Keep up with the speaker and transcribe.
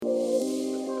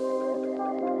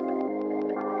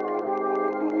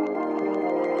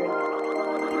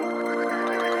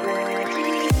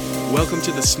Welcome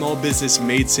to the Small Business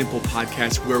Made Simple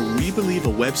podcast, where we believe a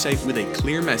website with a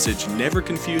clear message never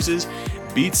confuses,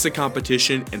 beats the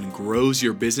competition, and grows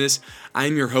your business.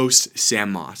 I'm your host,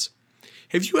 Sam Moss.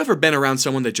 Have you ever been around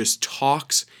someone that just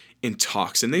talks and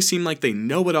talks, and they seem like they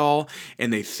know it all,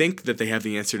 and they think that they have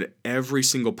the answer to every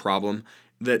single problem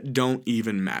that don't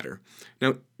even matter?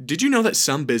 Now, did you know that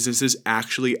some businesses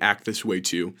actually act this way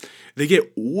too? They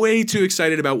get way too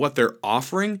excited about what they're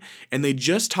offering, and they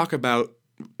just talk about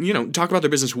their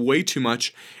business way too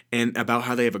much and about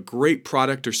how they have a great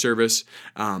product or service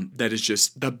that is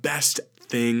just the best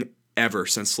thing ever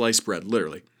since sliced bread,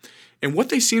 literally. And what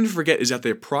they seem to forget is that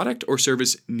their product or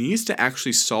service needs to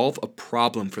actually solve a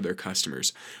problem for their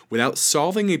customers. Without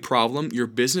solving a problem, your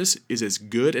business is as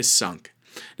good as sunk.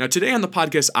 Now, today on the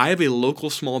podcast, I have a local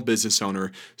small business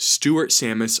owner, Stuart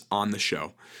Sammis, on the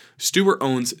show. Stuart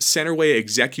owns Centerway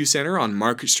Execucenter on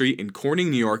Market Street in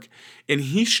Corning, New York, and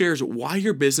he shares why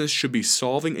your business should be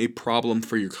solving a problem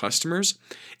for your customers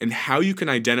and how you can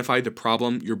identify the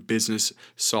problem your business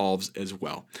solves as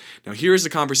well. Now, here is the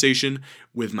conversation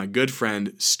with my good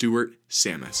friend, Stuart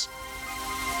Sammis.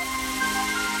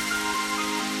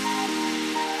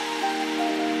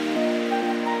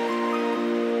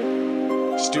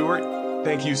 Stuart,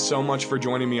 thank you so much for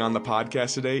joining me on the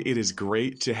podcast today. It is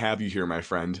great to have you here, my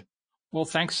friend. Well,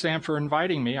 thanks, Sam, for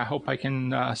inviting me. I hope I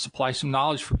can supply some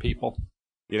knowledge for people.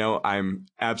 You know, I'm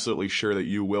absolutely sure that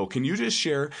you will. Can you just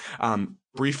share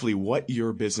briefly what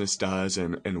your business does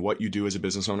and what you do as a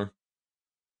business owner?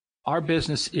 Our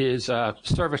business is a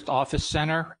serviced office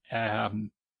center.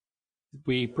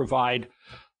 We provide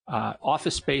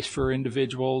office space for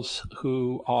individuals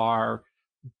who are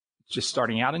just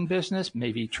starting out in business,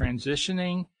 maybe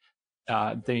transitioning.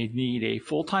 They need a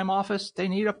full-time office. They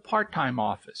need a part-time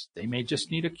office. They may just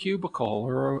need a cubicle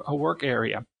or a work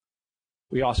area.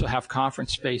 We also have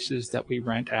conference spaces that we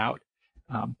rent out.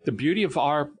 The beauty of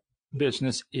our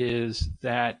business is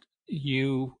that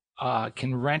you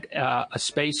can rent a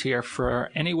space here for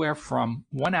anywhere from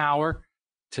 1 hour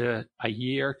to a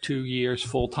year, 2 years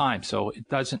full-time. So it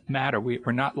doesn't matter.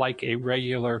 We're not like a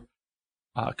regular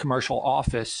commercial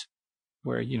office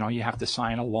where, you have to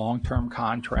sign a long-term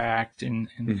contract and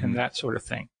that sort of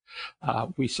thing.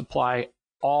 We supply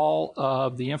all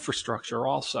of the infrastructure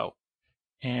also.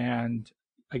 And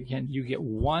again, you get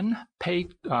one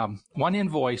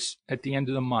invoice at the end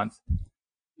of the month.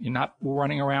 You're not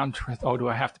running around, do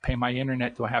I have to pay my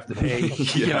internet? Do I have to pay,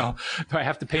 do I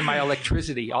have to pay my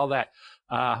electricity? All that.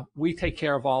 We take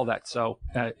care of all that. So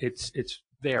it's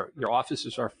there. Your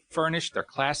offices are furnished. They're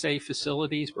Class A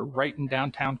facilities. We're right in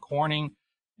downtown Corning,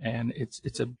 and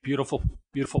it's a beautiful,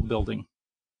 beautiful building.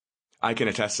 I can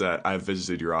attest that I've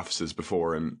visited your offices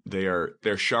before, and they're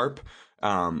sharp,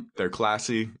 they're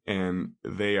classy, and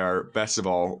they are, best of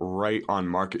all, right on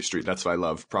Market Street. That's what I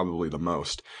love probably the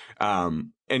most.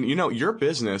 And your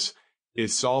business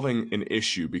is solving an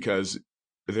issue because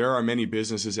there are many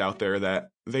businesses out there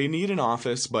that they need an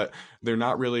office, but they're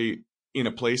not really in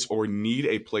a place or need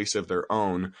a place of their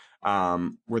own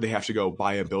where they have to go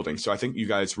buy a building. So I think you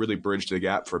guys really bridged the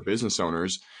gap for business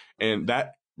owners. And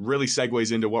that really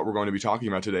segues into what we're going to be talking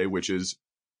about today, which is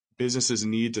businesses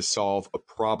need to solve a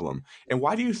problem. And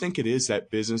why do you think it is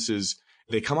that businesses,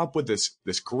 they come up with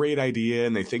this great idea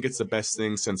and they think it's the best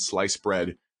thing since sliced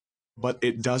bread, but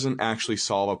it doesn't actually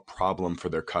solve a problem for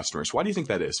their customers? Why do you think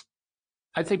that is?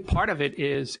 I think part of it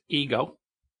is ego.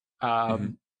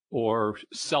 Or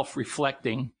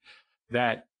self-reflecting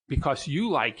that because you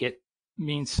like it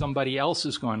means somebody else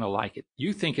is going to like it.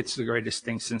 You think it's the greatest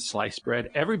thing since sliced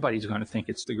bread. Everybody's going to think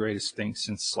it's the greatest thing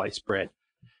since sliced bread.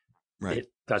 Right.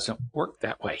 It doesn't work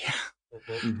that way.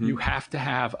 You have to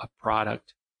have a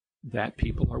product that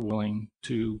people are willing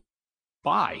to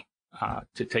buy,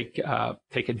 to take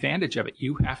advantage of it.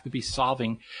 You have to be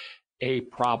solving a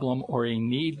problem or a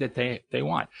need that they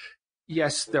want.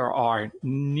 Yes, there are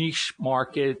niche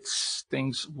markets,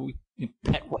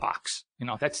 pet rocks.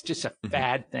 That's just a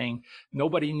fad thing.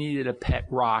 Nobody needed a pet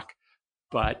rock,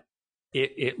 but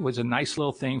it was a nice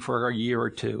little thing for a year or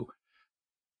two.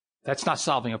 That's not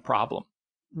solving a problem.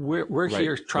 We're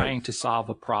here trying to solve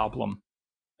a problem,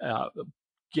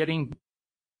 getting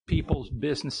people's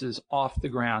businesses off the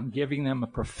ground, giving them a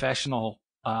professional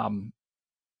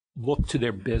look to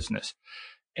their business.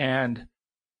 And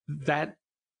that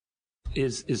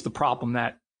is the problem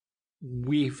that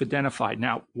we've identified.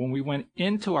 Now, when we went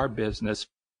into our business,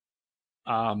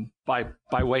 by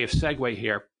way of segue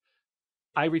here,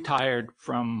 I retired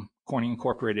from Corning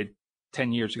Incorporated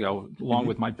 10 years ago, along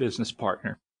with my business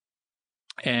partner.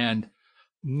 And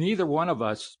neither one of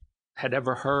us had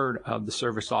ever heard of the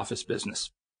service office business.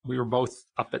 We were both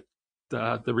up at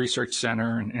the research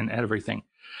center and everything.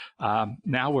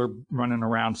 Now we're running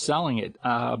around selling it.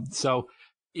 So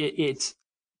it's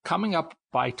coming up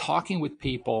by talking with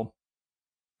people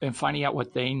and finding out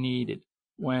what they needed.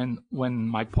 When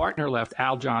my partner left,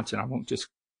 Al Johnson, I won't just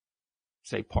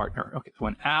say partner. Okay,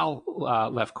 when Al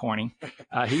left Corning,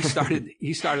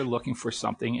 he started looking for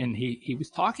something, and he was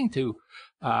talking to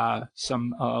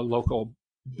some local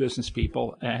business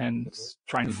people and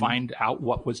trying to find out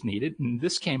what was needed. And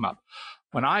this came up.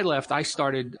 When I left, I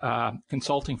started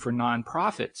consulting for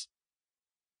nonprofits,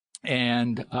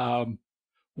 and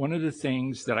one of the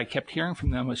things that I kept hearing from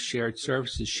them was shared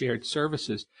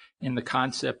services in the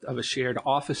concept of a shared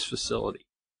office facility.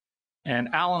 And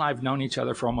Al and I have known each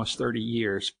other for almost 30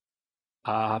 years.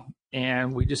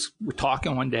 And we just were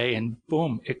talking one day, and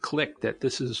boom, it clicked that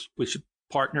we should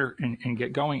partner and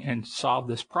get going and solve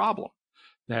this problem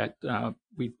that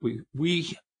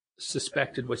we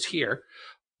suspected was here.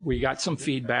 We got some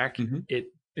feedback.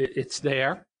 It's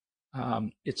there.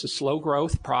 It's a slow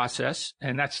growth process.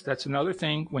 And that's another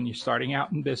thing when you're starting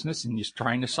out in business and you're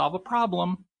trying to solve a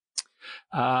problem,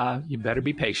 you better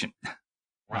be patient.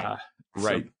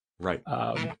 Right.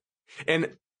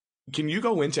 And can you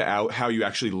go into how you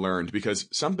actually learned? Because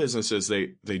some businesses,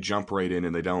 they jump right in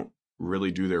and they don't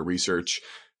really do their research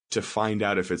to find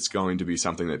out if it's going to be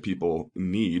something that people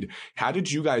need. How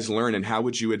did you guys learn, and how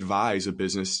would you advise a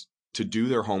business to do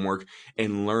their homework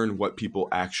and learn what people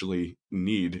actually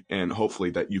need, and hopefully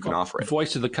that you can offer it?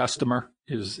 Voice of the customer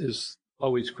is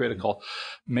always critical.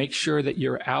 Make sure that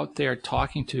you're out there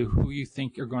talking to who you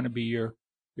think are going to be your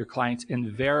clients,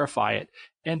 and verify it,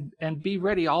 and be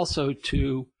ready also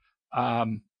to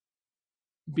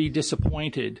be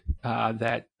disappointed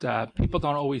that people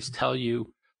don't always tell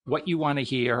you what you want to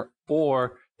hear,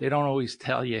 or they don't always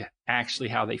tell you actually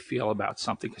how they feel about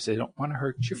something because they don't want to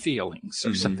hurt your feelings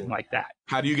or something like that.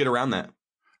 How do you get around that?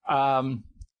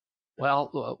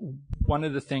 Well, one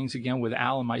of the things, again, with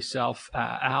Al and myself,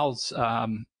 Al's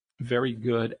very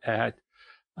good at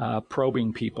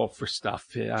probing people for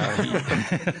stuff,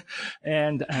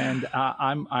 and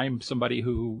I'm somebody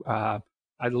who I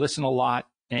listen a lot,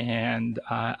 and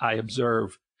I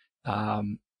observe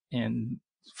and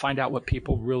find out what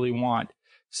people really want.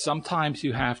 Sometimes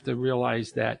you have to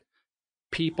realize that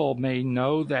people may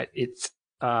know that it's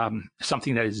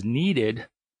something that is needed,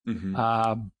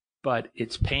 but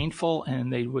it's painful,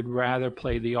 and they would rather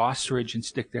play the ostrich and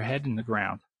stick their head in the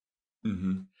ground.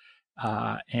 And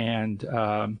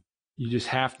you just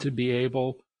have to be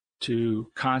able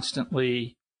to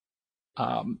constantly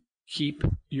keep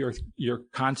your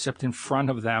concept in front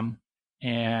of them.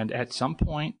 And at some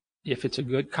point, if it's a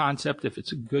good concept, if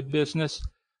it's a good business,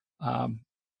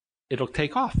 it'll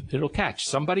take off. It'll catch.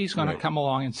 Somebody's going to come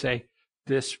along and say,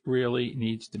 this really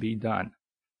needs to be done.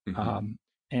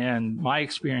 And my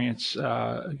experience,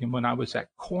 when I was at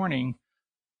Corning,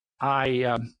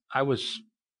 I was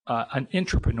an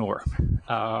entrepreneur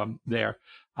there.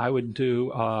 I would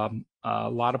do a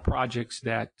lot of projects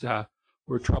that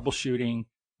were troubleshooting,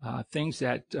 things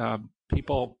that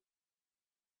people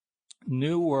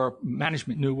knew, or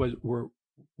management knew were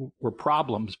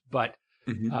problems, but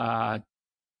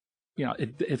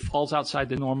it falls outside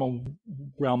the normal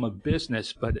realm of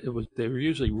business. But they were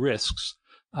usually risks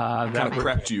that kind of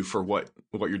prepped you for what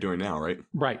you're doing now, right?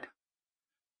 Right.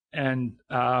 And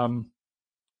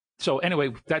so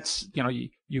anyway, that's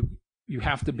you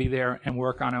have to be there and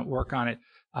work on it.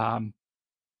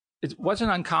 It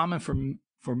wasn't uncommon for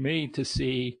me to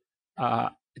see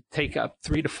take up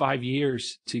 3 to 5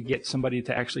 years to get somebody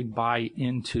to actually buy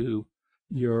into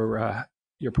your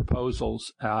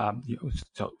proposals.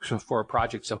 So for a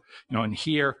project. So and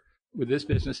here with this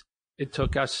business, it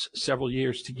took us several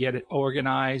years to get it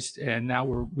organized, and now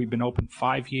we've been open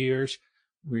 5 years.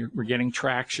 We're getting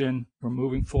traction. We're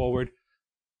moving forward.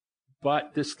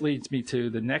 But this leads me to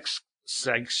the next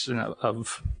section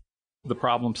of the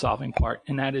problem-solving part,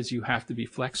 and that is you have to be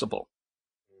flexible.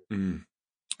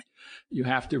 You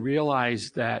have to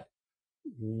realize that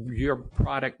your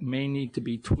product may need to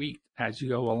be tweaked as you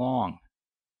go along,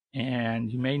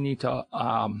 and you may need to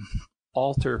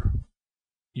alter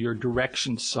your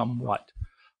direction somewhat.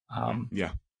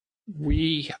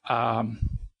 We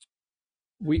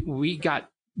got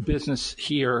business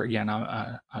here again.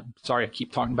 I'm sorry I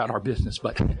keep talking about our business,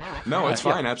 but no, it's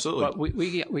fine. Absolutely. But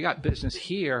we got business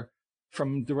here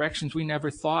from directions we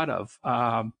never thought of.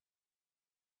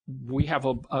 We have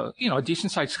a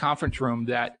decent sized conference room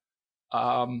that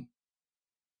Huka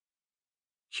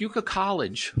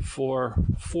College for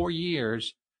 4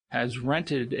 years has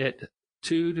rented it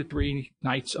 2 to 3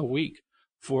 nights a week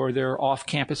for their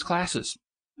off-campus classes.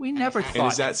 We never thought.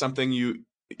 And is that something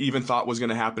even thought was going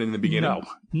to happen in the beginning? No,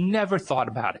 never thought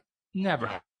about it.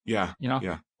 Never. Yeah.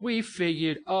 We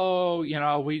figured,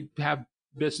 we have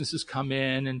businesses come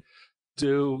in and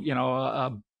do,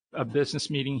 a business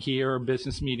meeting here, a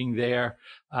business meeting there.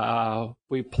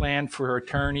 We plan for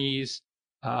attorneys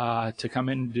to come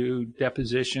in and do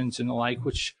depositions and the like,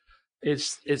 which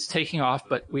is taking off.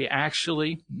 But we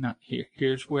actually,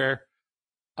 here's where,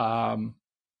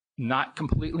 not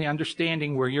completely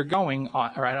understanding where you're going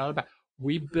right out of the back.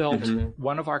 We built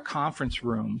one of our conference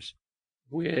rooms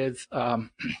with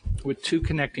two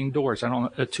connecting doors,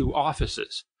 two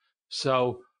offices.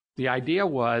 So the idea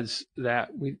was that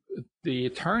the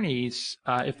attorneys,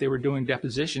 if they were doing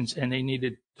depositions and they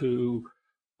needed to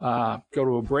go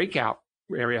to a breakout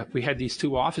area, we had these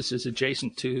two offices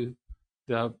adjacent to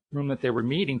the room that they were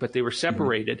meeting, but they were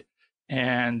separated,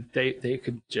 and they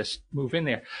could just move in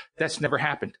there. That's never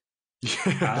happened.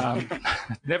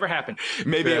 Never happened.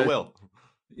 Maybe it will.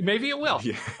 Maybe it will.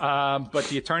 Yeah. But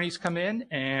the attorneys come in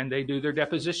and they do their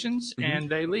depositions and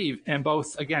they leave. And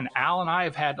both, again, Al and I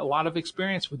have had a lot of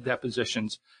experience with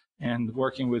depositions and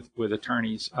working with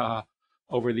attorneys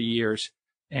over the years.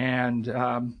 And,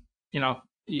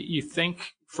 you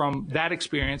think from that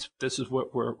experience, this is what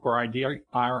our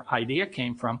idea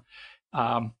came from.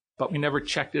 But we never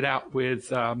checked it out with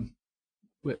the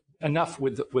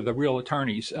real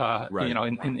attorneys,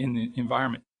 right. In the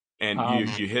environment. And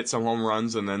you hit some home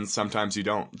runs, and then sometimes you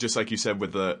don't. Just like you said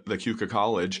with the Keuka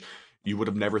College, you would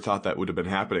have never thought that would have been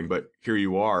happening, but here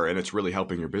you are, and it's really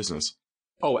helping your business.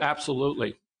 Oh,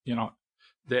 absolutely.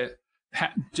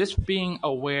 Just being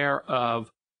aware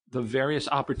of the various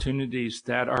opportunities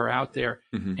that are out there,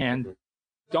 and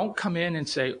don't come in and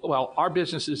say, well, our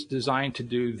business is designed to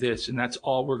do this, and that's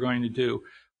all we're going to do,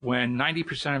 when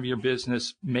 90% of your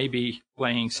business may be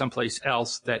laying someplace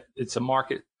else, that it's a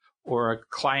market or a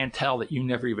clientele that you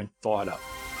never even thought of.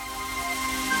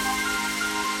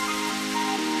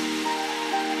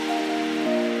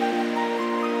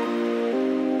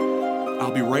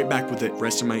 I'll be right back with the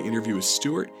rest of my interview with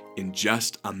Stuart in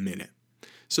just a minute.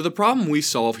 So the problem we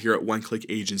solve here at One Click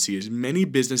Agency is many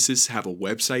businesses have a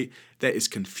website that is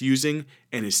confusing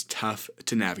and is tough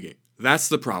to navigate. That's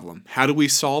the problem. How do we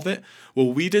solve it?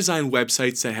 Well, we design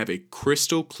websites that have a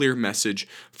crystal clear message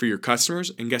for your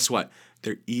customers, and guess what?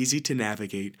 They're easy to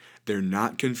navigate, they're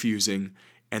not confusing,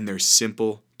 and they're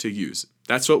simple to use.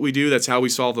 That's what we do. That's how we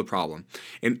solve the problem.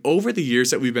 And over the years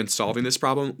that we've been solving this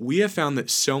problem, we have found that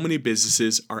so many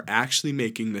businesses are actually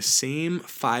making the same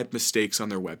 5 mistakes on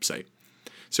their website.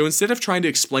 So instead of trying to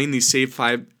explain these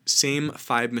same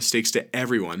five mistakes to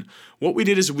everyone, what we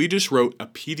did is we just wrote a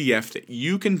PDF that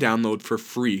you can download for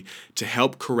free to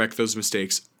help correct those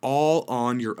mistakes all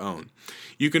on your own.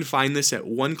 You can find this at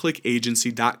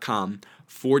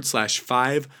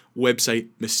oneclickagency.com/5 website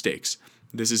mistakes.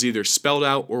 This is either spelled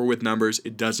out or with numbers,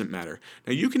 it doesn't matter.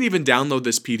 Now you can even download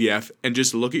this PDF and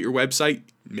just look at your website.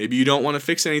 Maybe you don't want to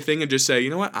fix anything and just say, you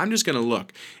know what, I'm just going to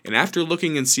look. And after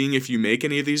looking and seeing if you make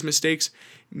any of these mistakes,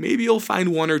 maybe you'll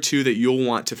find 1 or 2 that you'll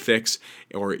want to fix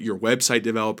or your website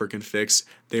developer can fix.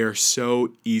 They are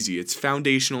so easy. It's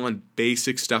foundational and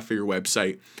basic stuff for your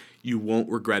website. You won't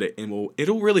regret it, and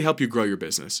it'll really help you grow your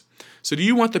business. So do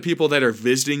you want the people that are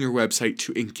visiting your website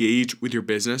to engage with your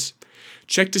business?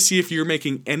 Check to see if you're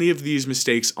making any of these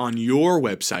mistakes on your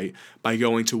website by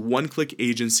going to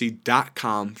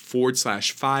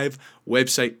oneclickagency.com/5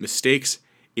 website mistakes.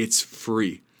 It's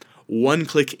free.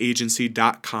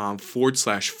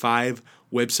 oneclickagency.com/5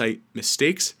 website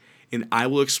mistakes, and I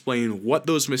will explain what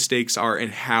those mistakes are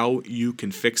and how you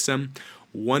can fix them.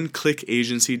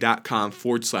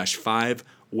 oneclickagency.com/5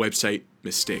 website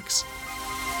mistakes.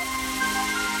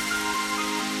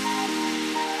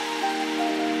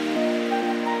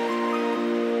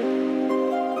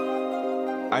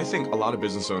 I think a lot of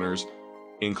business owners,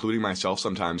 including myself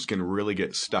sometimes, can really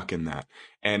get stuck in that.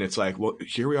 And it's like, well,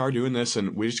 here we are doing this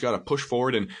and we just got to push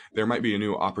forward and there might be a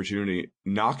new opportunity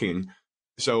knocking.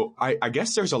 So I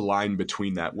guess there's a line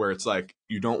between that where it's like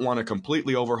you don't want to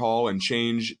completely overhaul and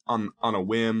change on a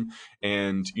whim.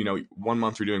 And, 1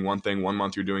 month you're doing one thing, 1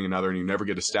 month you're doing another, and you never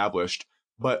get established.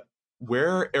 But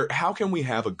how can we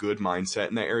have a good mindset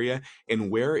in that area? And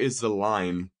where is the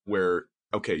line where,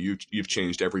 okay, you've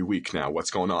changed every week now, what's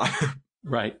going on?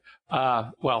 Right.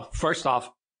 Well, first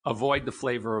off, avoid the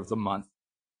flavor of the month.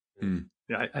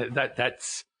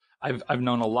 I've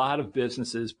known a lot of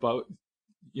businesses, both,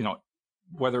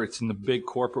 whether it's in the big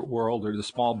corporate world or the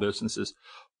small businesses,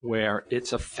 where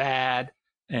it's a fad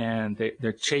and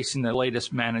they're chasing the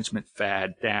latest management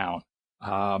fad down.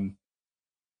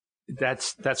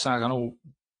 That's not going to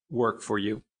work for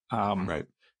you. Right.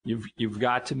 You've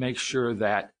got to make sure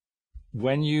that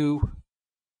when you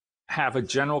have a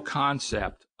general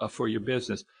concept for your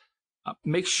business,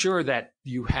 make sure that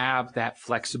you have that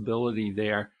flexibility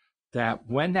there, that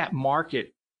when that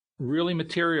market really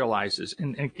materializes,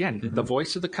 and again, the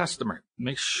voice of the customer,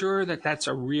 make sure that that's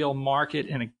a real market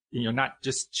and you're not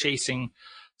just chasing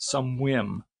some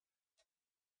whim.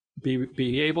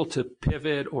 Be able to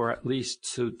pivot, or at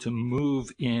least to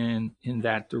move in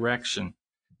that direction.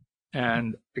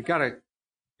 And I got a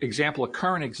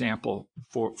current example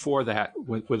for that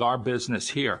with our business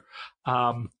here.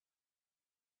 One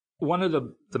of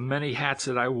the many hats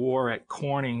that I wore at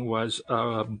Corning was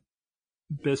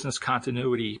business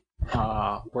continuity,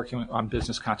 working on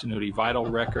business continuity, vital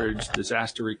records,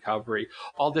 disaster recovery,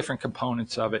 all different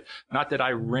components of it. Not that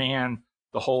I ran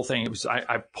the whole thing. It was,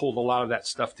 I pulled a lot of that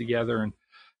stuff together. And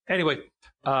anyway,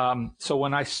 so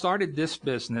when I started this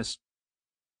business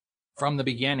from the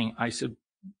beginning, I said,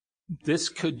 this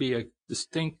could be a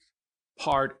distinct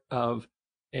part of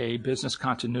a business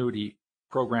continuity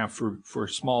program for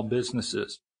small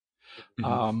businesses.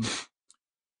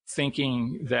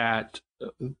 Thinking that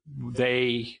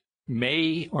they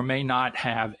may or may not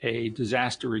have a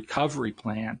disaster recovery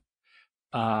plan,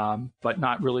 but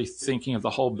not really thinking of the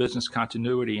whole business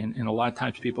continuity. And a lot of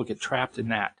times people get trapped in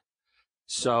that.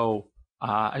 So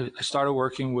I started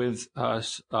working with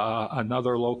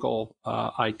another local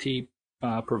IT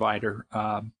provider.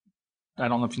 I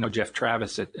don't know if you know Jeff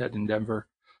Travis at Endeavor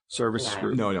Service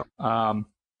Group. No.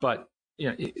 But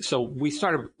so we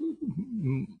started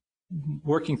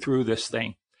working through this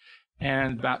thing.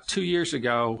 And about 2 years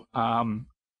ago,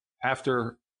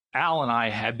 after Al and I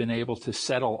had been able to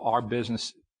settle our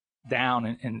business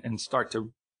down and start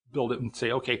to build it and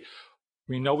say, okay,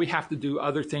 we know we have to do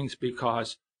other things,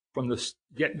 because from the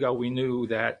get-go, we knew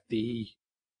that the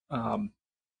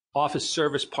office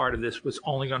service part of this was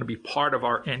only going to be part of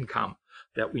our income,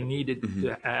 that we needed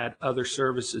to add other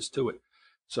services to it.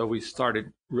 So we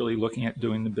started really looking at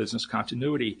doing the business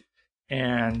continuity.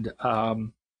 And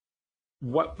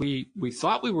what we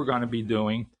thought we were going to be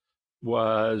doing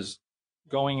was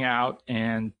going out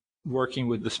and working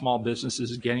with the small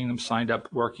businesses, getting them signed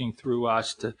up, working through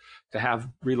us to have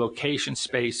relocation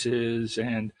spaces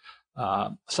and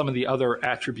some of the other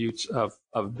attributes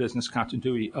of business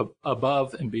continuity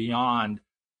above and beyond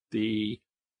the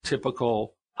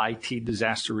typical IT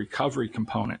disaster recovery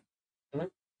component.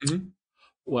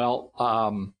 Well,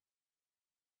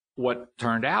 what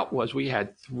turned out was we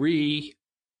had 3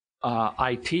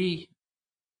 IT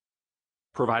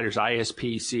providers,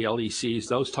 ISPs, CLECs,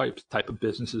 those type of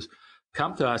businesses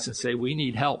come to us and say, we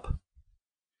need help.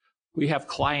 We have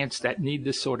clients that need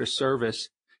this sort of service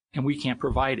and we can't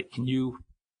provide it. Can you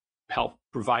help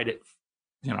provide it,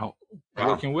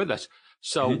 working with us?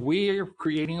 So we're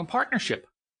creating a partnership.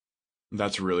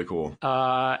 That's really cool.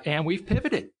 And we've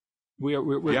pivoted.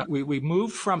 We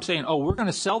moved from saying, oh, we're going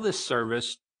to sell this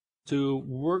service to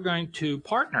we're going to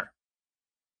partner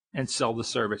and sell the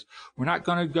service. We're not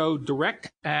going to go direct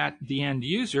at the end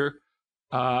user.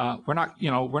 We're not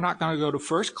going to go to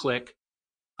First Click.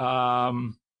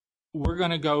 We're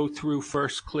going to go through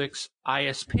First Click's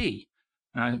ISP.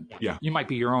 You might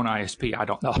be your own ISP. I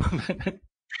don't know.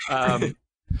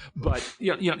 But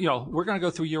we're going to go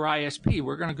through your ISP.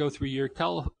 We're going to go through your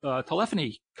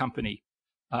telephony company,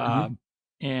 and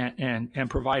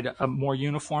provide a more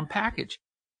uniform package.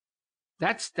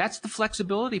 That's the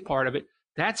flexibility part of it.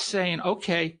 That's saying,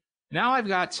 okay, now I've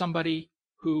got somebody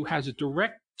who has a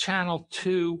direct channel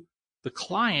to the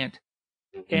client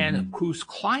and whose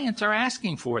clients are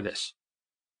asking for this.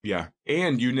 Yeah.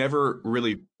 And you never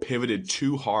really pivoted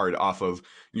too hard off of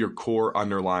your core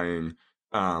underlying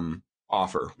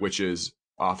offer, which is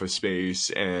office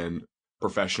space and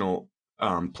professional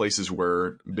places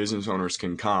where business owners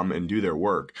can come and do their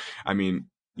work. I mean,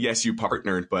 yes, you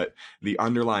partnered, but the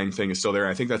underlying thing is still there.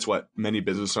 I think that's what many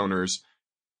business owners,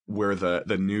 where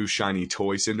the new shiny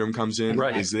toy syndrome comes in,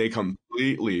 is they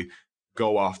completely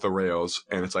go off the rails.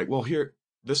 And it's like, well, here,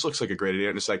 this looks like a great idea.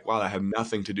 And it's like, wow, that had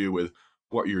nothing to do with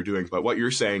what you're doing. But what you're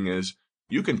saying is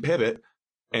you can pivot,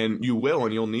 and you will,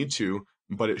 and you'll need to,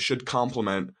 but it should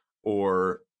complement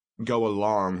or go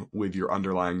along with your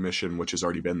underlying mission, which has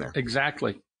already been there.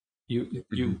 Exactly. You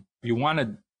want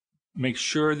to make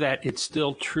sure that it's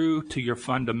still true to your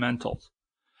fundamentals.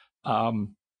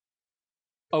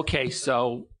 Okay,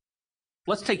 so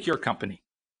let's take your company.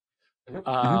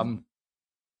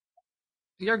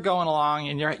 You're going along,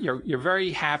 and you're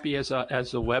very happy as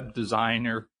a web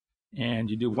designer, and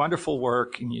you do wonderful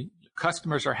work, and your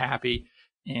customers are happy,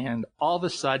 and all of a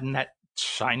sudden that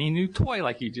shiny new toy,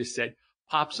 like you just said,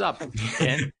 pops up,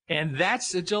 and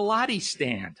that's a gelati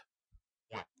stand.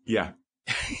 Yeah.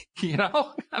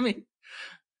 I mean,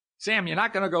 Sam, you're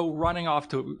not going to go running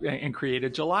off and create a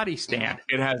gelati stand.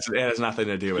 It has nothing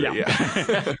to do with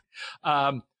it.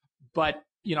 Yeah. But,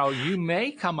 you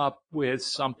may come up with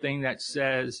something that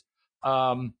says,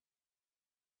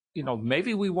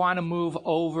 maybe we want to move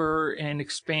over and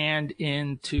expand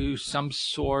into some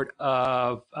sort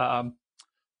of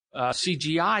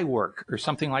CGI work or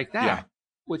something like that,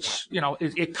 which,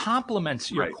 it complements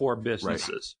your core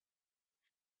businesses.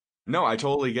 Right. No, I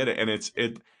totally get it. And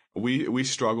we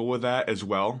struggle with that as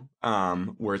well,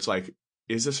 where it's like,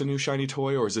 is this a new shiny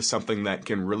toy, or is this something that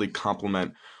can really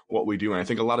complement what we do? And I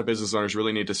think a lot of business owners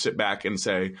really need to sit back and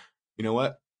say, you know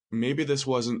what? Maybe this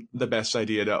wasn't the best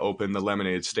idea to open the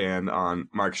lemonade stand on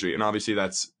Market Street. And obviously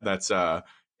that's a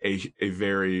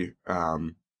very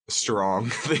strong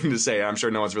thing to say. I'm sure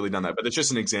no one's really done that, but it's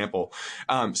just an example.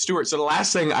 Stuart, so the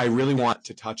last thing I really want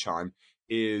to touch on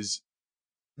is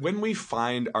when we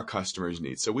find our customers'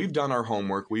 needs. So we've done our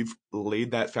homework, we've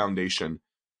laid that foundation.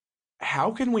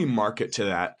 How can we market to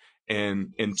that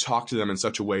and talk to them in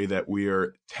such a way that we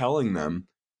are telling them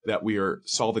that we are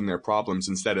solving their problems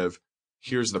instead of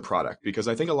here's the product? Because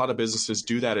I think a lot of businesses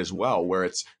do that as well, where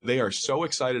they are so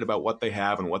excited about what they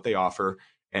have and what they offer.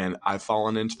 And I've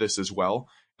fallen into this as well.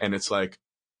 And it's like,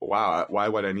 wow, why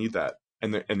would I need that?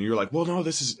 And you're like, well, no,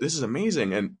 this is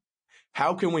amazing. And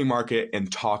how can we market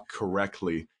and talk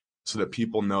correctly so that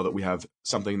people know that we have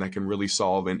something that can really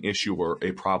solve an issue or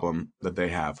a problem that they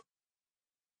have?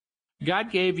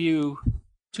 God gave you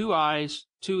 2 eyes,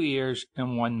 2 ears,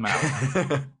 and 1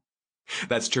 mouth.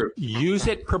 That's true. Use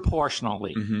it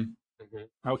proportionally.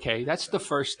 Mm-hmm. Okay, that's the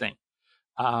first thing.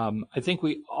 I think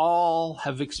we all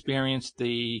have experienced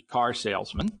the car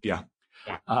salesman. Yeah.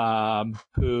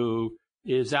 Who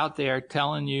is out there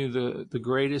telling you the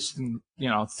greatest,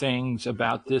 things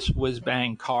about this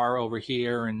whiz-bang car over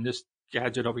here and this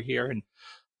gadget over here. And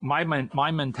my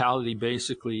mentality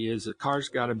basically is the car's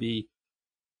got to be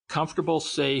comfortable,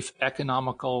 safe,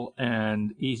 economical,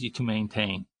 and easy to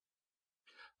maintain.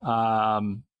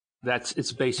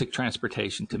 It's basic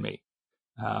transportation to me.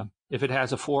 If it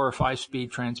has a 4 or 5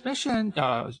 speed transmission,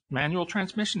 manual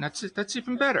transmission, that's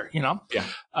even better, Yeah.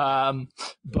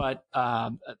 But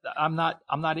I'm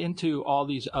not into all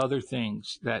these other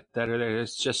things that are there.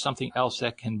 It's just something else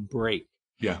that can break.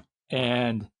 Yeah.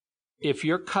 And if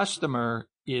your customer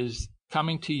is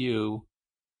coming to you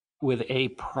with a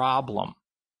problem,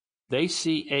 they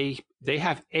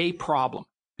have a problem.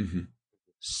 Mm-hmm.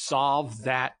 Solve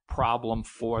that problem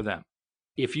for them.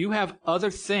 If you have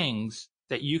other things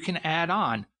that you can add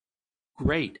on,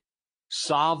 great.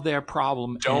 Solve their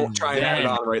problem. Don't try and add it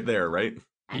on right there, right?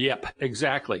 Yep,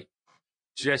 exactly.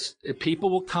 Just people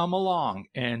will come along,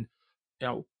 and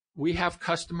we have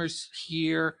customers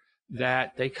here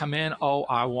that they come in. Oh,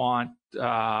 I want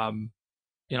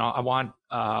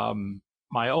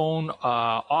my own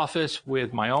office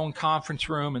with my own conference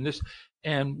room and this.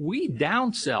 And we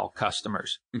downsell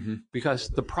customers because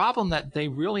the problem that they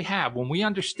really have when we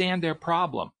understand their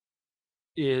problem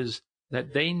is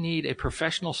that they need a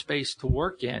professional space to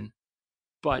work in.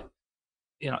 But,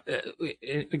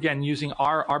 again, using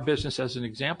our business as an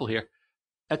example here,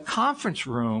 a conference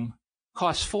room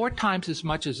costs 4 times as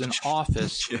much as an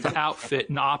office to outfit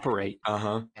and operate.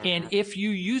 Uh-huh. And if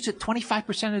you use it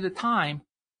 25% of the time,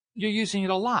 you're using it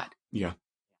a lot. Yeah.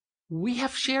 We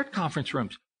have shared conference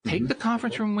rooms. Take the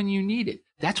conference room when you need it.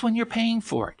 That's when you're paying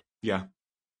for it. Yeah.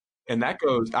 And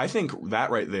I think that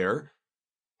right there,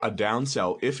 a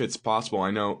downsell, if it's possible.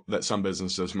 I know that some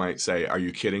businesses might say, are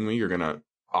you kidding me? You're going to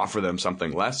offer them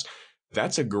something less.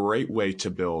 That's a great way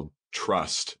to build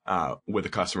trust with the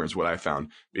customer is what I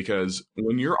found. Because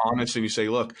when you're honest and you say,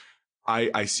 look,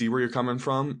 I see where you're coming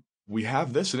from. We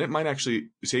have this and it might actually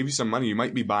save you some money. You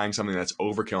might be buying something that's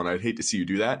overkill and I'd hate to see you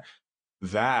do that.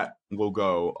 That will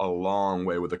go a long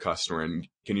way with the customer. And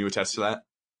can you attest to that?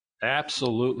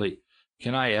 Absolutely.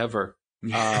 Can I ever?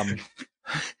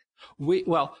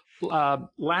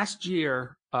 Last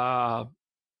year,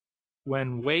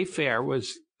 when Wayfair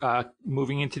was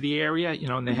moving into the area,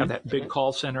 and they have that big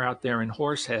call center out there in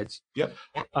Horseheads. Yep.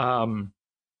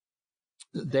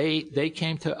 They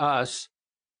came to us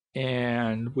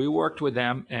and we worked with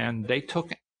them, and they took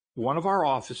one of our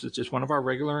offices, just one of our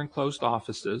regular enclosed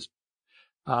offices,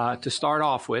 to start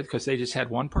off with, because they just had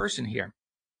one person here.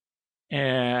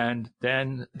 And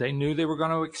then they knew they were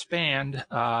going to expand,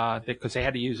 because they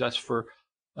had to use us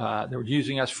they were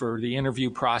using us for the interview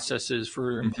processes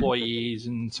for employees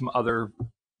and some other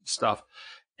stuff.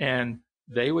 And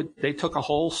they took a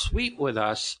whole suite with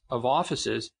us of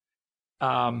offices.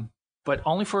 but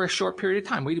only for a short period of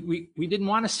time. We didn't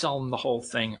want to sell them the whole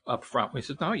thing up front. We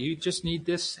said, no, you just need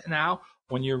this now.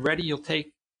 When you're ready, you'll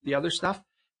take the other stuff.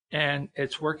 And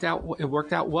it worked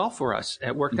out well for us.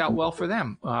 It worked out well for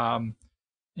them.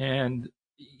 And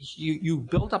you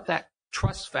build up that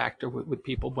trust factor with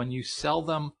people when you sell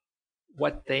them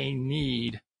what they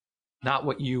need, not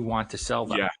what you want to sell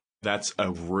them. Yeah, that's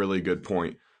a really good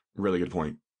point. Really good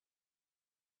point.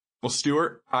 Well,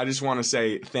 Stuart, I just want to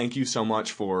say thank you so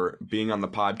much for being on the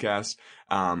podcast.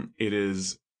 It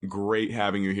is great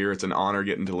having you here. It's an honor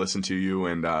getting to listen to you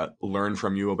and learn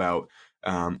from you about,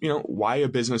 why a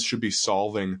business should be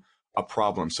solving a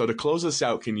problem. So to close this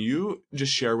out, can you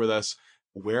just share with us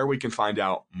where we can find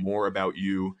out more about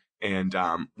you and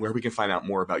where we can find out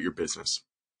more about your business?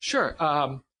 Sure.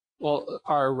 Well,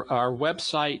 our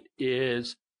website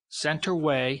is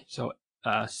Centerway, so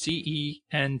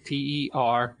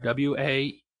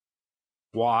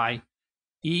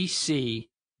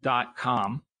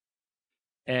CenterwayEC.com.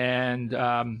 And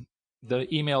the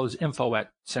email is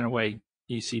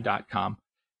info@centerwayec.com.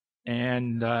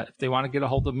 And if they want to get a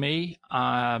hold of me,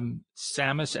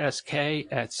 Sammis, SK,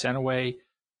 at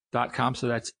centerway.com. So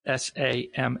that's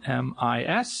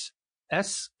SAMMIS,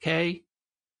 SK,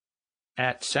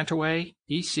 at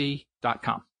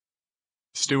centerwayec.com.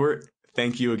 Stuart,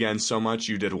 thank you again so much.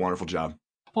 You did a wonderful job.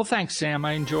 Well, thanks, Sam.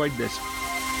 I enjoyed this.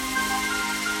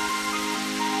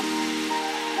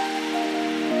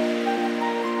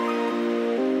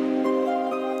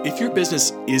 If your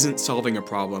business isn't solving a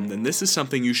problem, then this is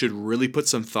something you should really put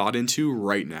some thought into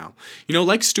right now.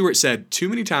 Like Stuart said, too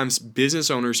many times business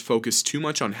owners focus too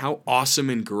much on how awesome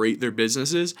and great their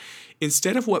business is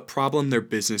instead of what problem their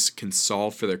business can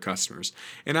solve for their customers.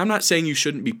 And I'm not saying you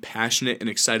shouldn't be passionate and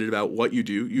excited about what you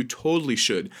do. You totally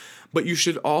should. But you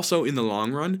should also, in the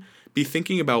long run, be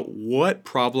thinking about what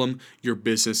problem your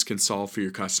business can solve for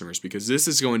your customers, because this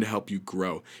is going to help you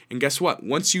grow. And guess what?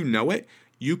 Once you know it,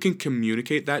 you can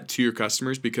communicate that to your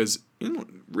customers, because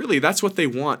really that's what they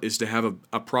want, is to have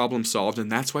a problem solved,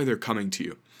 and that's why they're coming to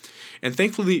you. And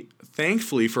thankfully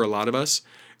for a lot of us,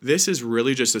 this is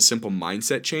really just a simple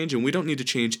mindset change, and we don't need to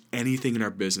change anything in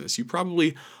our business. You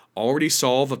probably already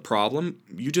solve a problem.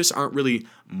 You just aren't really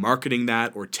marketing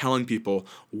that or telling people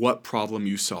what problem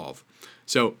you solve.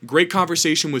 So great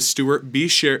conversation with Stuart. Be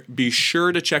sure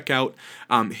to check out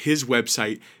his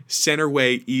website,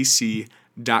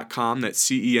 CenterwayEC.com. That's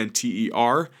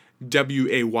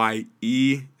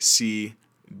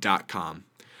CenterwayEC.com.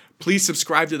 Please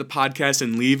subscribe to the podcast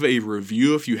and leave a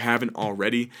review if you haven't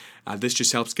already. This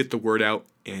just helps get the word out,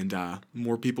 and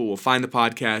more people will find the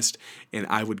podcast, and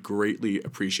I would greatly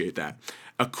appreciate that.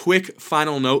 A quick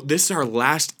final note, this is our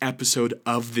last episode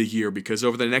of the year, because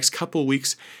over the next couple of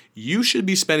weeks, you should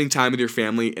be spending time with your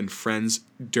family and friends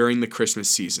during the Christmas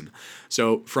season.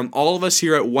 So from all of us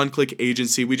here at One Click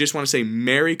Agency, we just want to say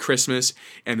Merry Christmas,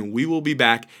 and we will be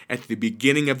back at the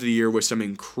beginning of the year with some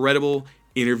incredible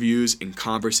interviews and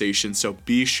conversations. So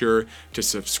be sure to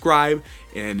subscribe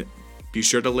and be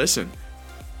sure to listen.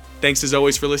 Thanks as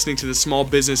always for listening to the Small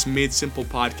Business Made Simple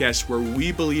podcast, where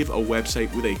we believe a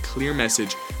website with a clear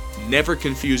message never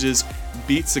confuses,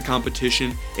 beats the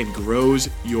competition, and grows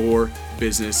your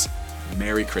business.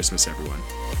 Merry Christmas, everyone.